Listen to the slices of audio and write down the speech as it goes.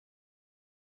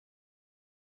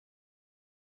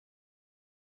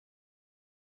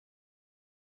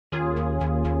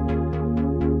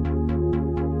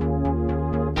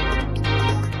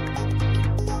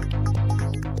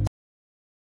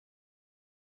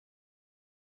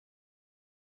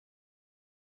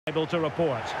Able to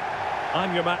report.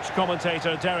 I'm your match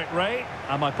commentator, Derek Ray,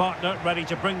 and my partner ready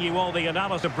to bring you all the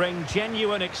analysis to bring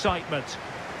genuine excitement.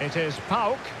 It is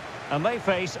ΠΑΟΚ, and they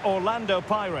face Orlando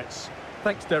Pirates.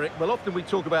 Thanks, Derek. Well, often we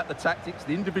talk about the tactics,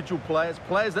 the individual players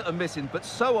that are missing, but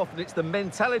so often it's the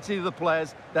mentality of the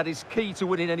players that is key to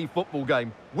winning any football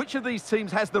game. Which of these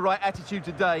teams has the right attitude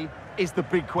today is the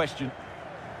big question.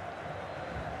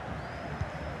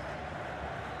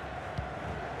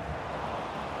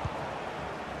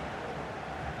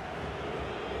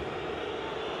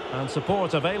 And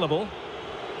support available.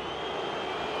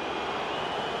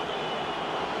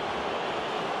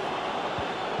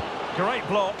 Great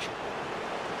block.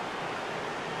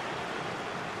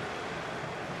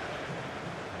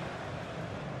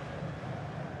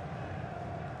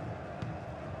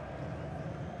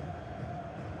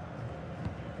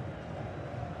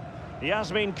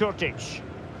 Yasmin Kurtic.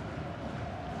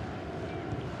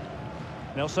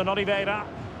 Nelson Oliveira.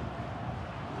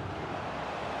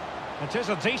 It is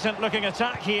a decent-looking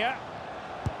attack here.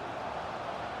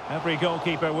 Every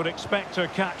goalkeeper would expect to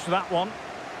catch that one.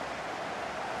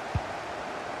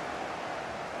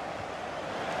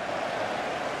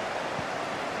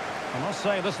 I must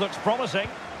say, this looks promising.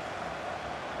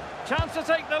 Chance to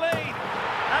take the lead.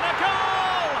 And a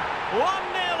goal!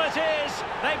 1-0 it is.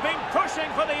 They've been pushing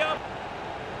for the up.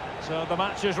 So the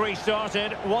match has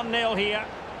restarted. 1-0 here.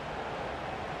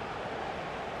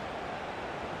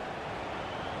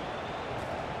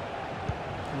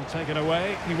 He'll take it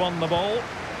away. He won the ball.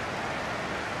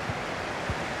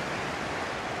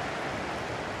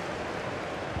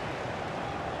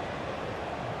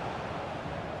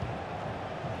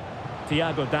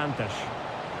 Thiago Dantas.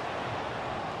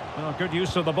 Oh, good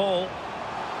use of the ball.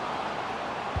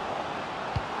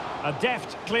 A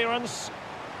deft clearance.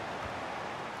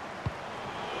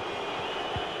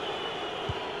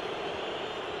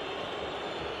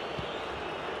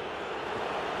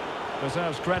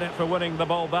 Deserves credit for winning the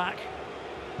ball back.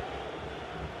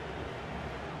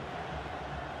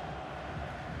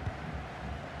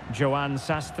 Joan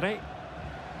Sastre.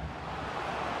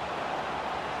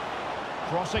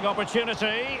 Crossing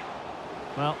opportunity.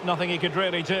 Well, nothing he could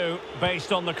really do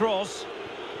based on the cross.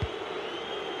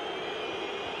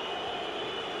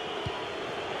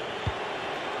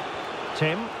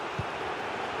 Tim.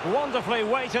 Wonderfully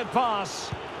weighted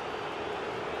pass.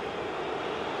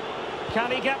 Can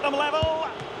he get them level?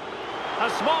 A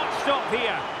smart stop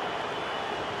here.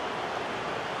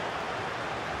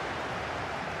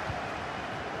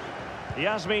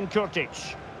 Yasmin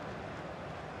Kurtic.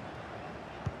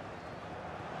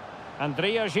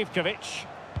 Andrija Živković.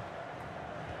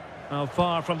 Well,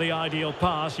 far from the ideal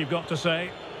pass, you've got to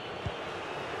say.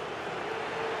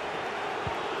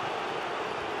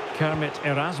 Kermit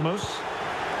Erasmus.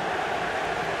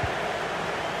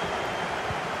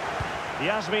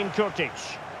 Yasmin Kurtic.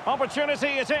 Opportunity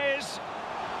it is.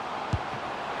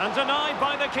 And denied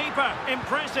by the keeper.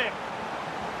 Impressive.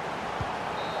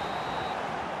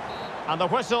 And the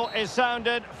whistle is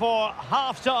sounded for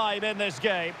half-time in this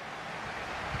game.